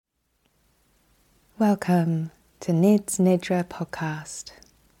Welcome to Nid's Nidra podcast.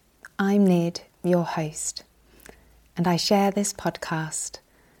 I'm Nid, your host, and I share this podcast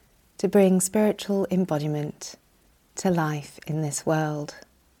to bring spiritual embodiment to life in this world.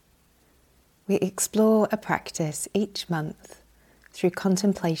 We explore a practice each month through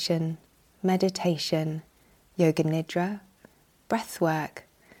contemplation, meditation, yoga nidra, breathwork,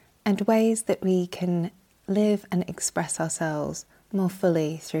 and ways that we can live and express ourselves more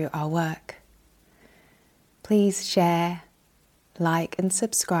fully through our work. Please share, like and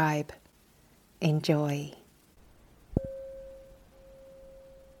subscribe. Enjoy.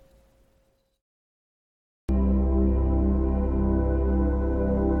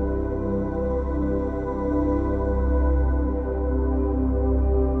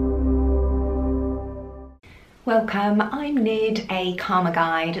 Welcome, I'm Nid, a karma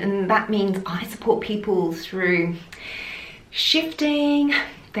guide, and that means I support people through shifting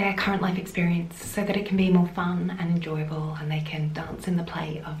their current life experience so that it can be more fun and enjoyable and they can dance in the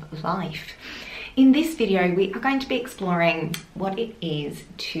play of life. In this video, we are going to be exploring what it is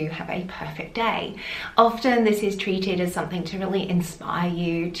to have a perfect day. Often this is treated as something to really inspire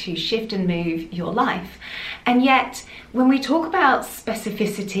you to shift and move your life. And yet, when we talk about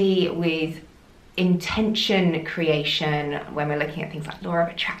specificity with intention creation, when we're looking at things like law of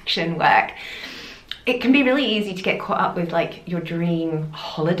attraction work, it can be really easy to get caught up with like your dream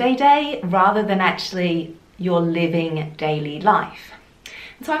holiday day rather than actually your living daily life.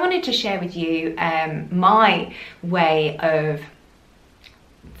 And so I wanted to share with you my way of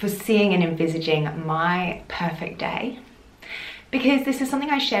foreseeing and envisaging my perfect day, because this is something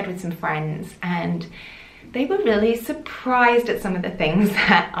I shared with some friends and they were really surprised at some of the things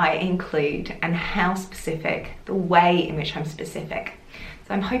that I include and how specific, the way in which I'm specific.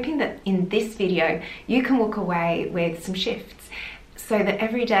 So I'm hoping that in this video, you can walk away with some shifts so that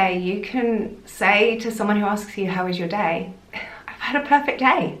every day you can say to someone who asks you, how was your day? I've had a perfect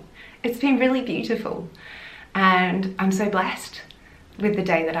day. It's been really beautiful. And I'm so blessed with the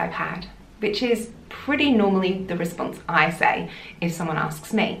day that I've had, which is pretty normally the response I say if someone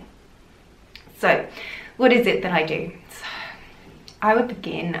asks me. So what is it that I do? So I would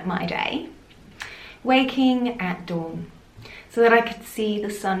begin my day waking at dawn so that I could see the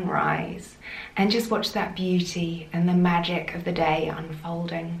sunrise and just watch that beauty and the magic of the day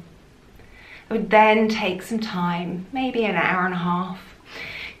unfolding. I would then take some time, maybe an hour and a half,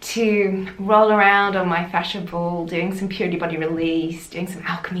 to roll around on my fascia ball, doing some purity body release, doing some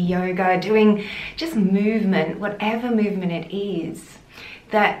alchemy yoga, doing just movement, whatever movement it is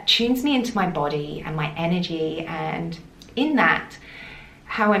that tunes me into my body and my energy, and in that,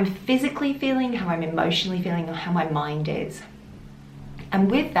 how I'm physically feeling, how I'm emotionally feeling, or how my mind is. And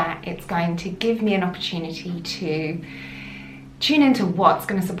with that, it's going to give me an opportunity to tune into what's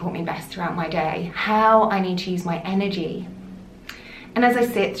going to support me best throughout my day, how I need to use my energy. And as I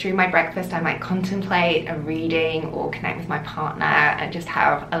sit through my breakfast, I might contemplate a reading or connect with my partner and just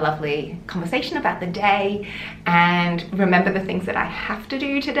have a lovely conversation about the day and remember the things that I have to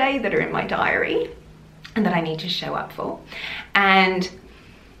do today that are in my diary and that I need to show up for. And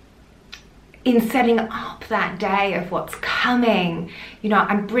in setting up that day of what's coming,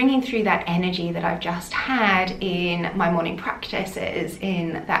 I'm bringing through that energy that I've just had in my morning practices,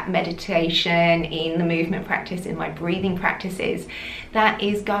 in that meditation, in the movement practice, in my breathing practices, that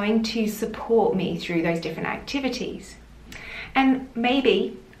is going to support me through those different activities. And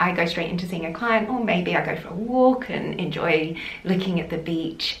maybe I go straight into seeing a client, or maybe I go for a walk and enjoy looking at the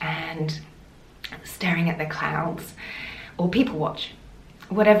beach and staring at the clouds, or people watch.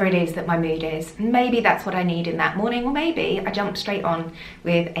 Whatever it is that my mood is. Maybe that's what I need in that morning, or maybe I jump straight on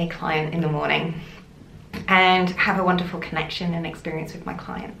with a client in the morning and have a wonderful connection and experience with my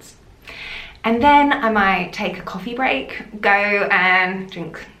clients. And then I might take a coffee break, go and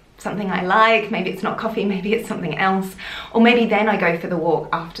drink something I like. Maybe it's not coffee, maybe it's something else. Or maybe then I go for the walk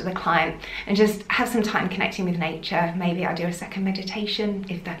after the client and just have some time connecting with nature. Maybe I do a second meditation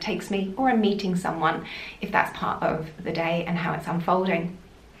if that takes me, or I'm meeting someone if that's part of the day and how it's unfolding.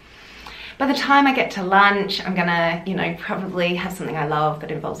 By the time I get to lunch, I'm gonna, probably have something I love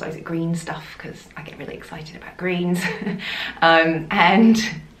that involves loads of green stuff, because I get really excited about greens. And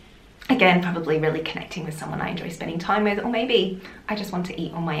again, probably really connecting with someone I enjoy spending time with, or maybe I just want to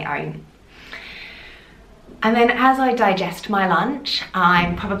eat on my own. And then as I digest my lunch,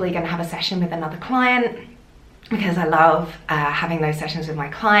 I'm probably going to have a session with another client, because I love having those sessions with my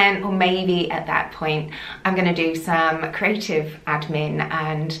client. Or maybe at that point, I'm going to do some creative admin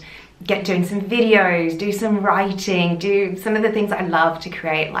and doing some videos, do some writing, do some of the things I love to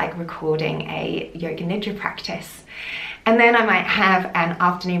create, like recording a yoga nidra practice. And then I might have an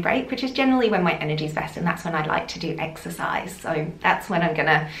afternoon break, which is generally when my energy's best, and that's when I'd like to do exercise. So that's when I'm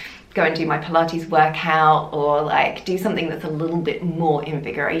gonna go and do my Pilates workout, or like do something that's a little bit more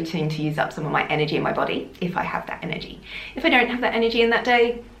invigorating to use up some of my energy in my body, if I have that energy. If I don't have that energy in that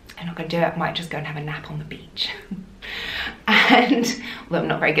day, I'm not gonna do it. I might just go and have a nap on the beach. And although I'm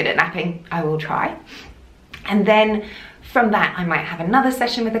not very good at napping, I will try. And then from that, I might have another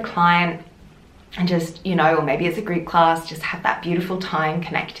session with a client, and just, you know, or maybe it's a group class, just have that beautiful time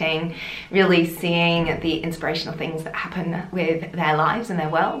connecting, really seeing the inspirational things that happen with their lives and their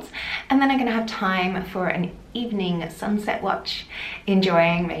worlds. And then I'm gonna have time for an evening sunset watch,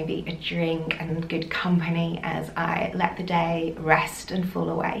 enjoying maybe a drink and good company as I let the day rest and fall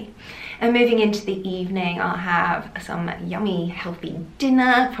away. And moving into the evening, I'll have some yummy, healthy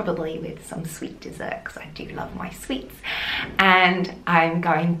dinner, probably with some sweet dessert, because I do love my sweets. And I'm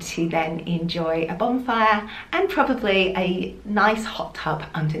going to then enjoy a bonfire and probably a nice hot tub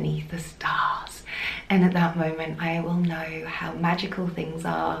underneath the stars. And at that moment, I will know how magical things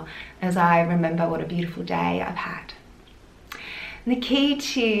are as I remember what a beautiful day I've had. And the key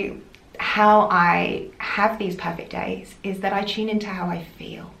to how I have these perfect days is that I tune into how I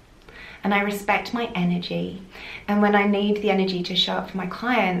feel. And I respect my energy. And when I need the energy to show up for my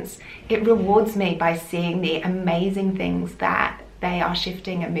clients, it rewards me by seeing the amazing things that they are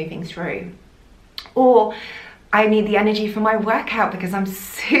shifting and moving through. Or I need the energy for my workout because I'm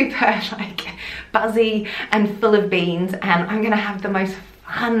super like buzzy and full of beans, and I'm gonna have the most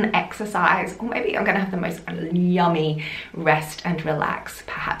fun exercise, or maybe I'm gonna have the most yummy rest and relax.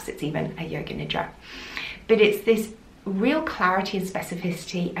 Perhaps it's even a yoga nidra. But it's this real clarity and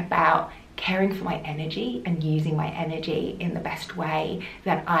specificity about caring for my energy and using my energy in the best way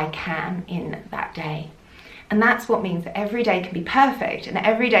that I can in that day. And that's what means that every day can be perfect, and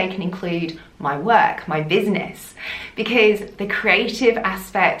every day can include my work, my business, because the creative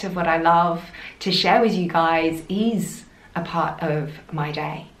aspect of what I love to share with you guys is a part of my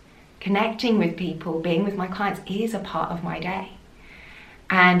day. Connecting with people, being with my clients is a part of my day.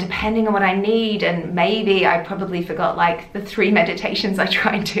 And depending on what I need, and maybe I probably forgot like the 3 meditations I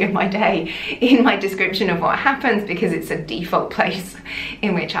try and do in my day in my description of what happens, because it's a default place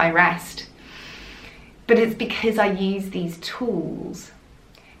in which I rest. But it's because I use these tools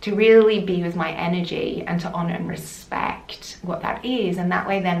to really be with my energy and to honor and respect what that is. And that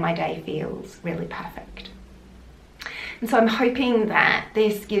way then my day feels really perfect. And so I'm hoping that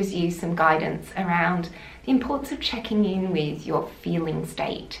this gives you some guidance around the importance of checking in with your feeling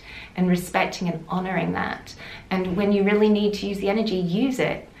state and respecting and honoring that. And when you really need to use the energy, use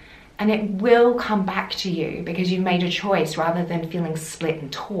it. And it will come back to you because you've made a choice, rather than feeling split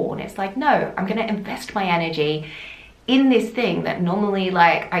and torn. It's like, no, I'm gonna invest my energy in this thing that normally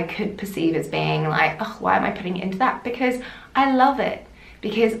like I could perceive as being like, oh, why am I putting it into that? Because I love it,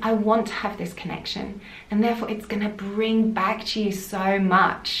 because I want to have this connection. And therefore it's gonna bring back to you so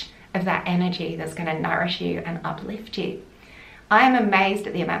much of that energy that's gonna nourish you and uplift you. I am amazed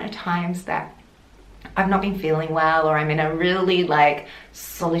at the amount of times that I've not been feeling well, or I'm in a really like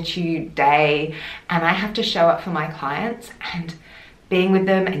solitude day, and I have to show up for my clients, and being with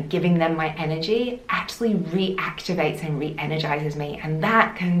them and giving them my energy actually reactivates and re-energizes me. And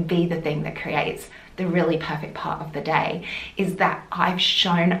that can be the thing that creates the really perfect part of the day, is that I've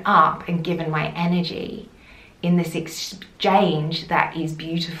shown up and given my energy in this exchange that is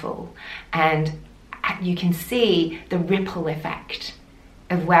beautiful. And you can see the ripple effect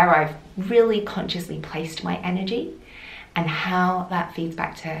of where I've really consciously placed my energy, and how that feeds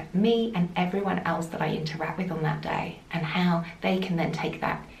back to me and everyone else that I interact with on that day, and how they can then take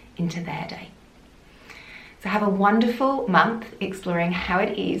that into their day. So have a wonderful month exploring how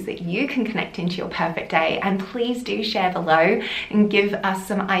it is that you can connect into your perfect day, and please do share below and give us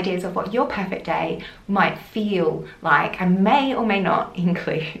some ideas of what your perfect day might feel like and may or may not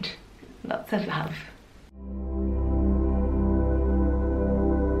include. Lots of love.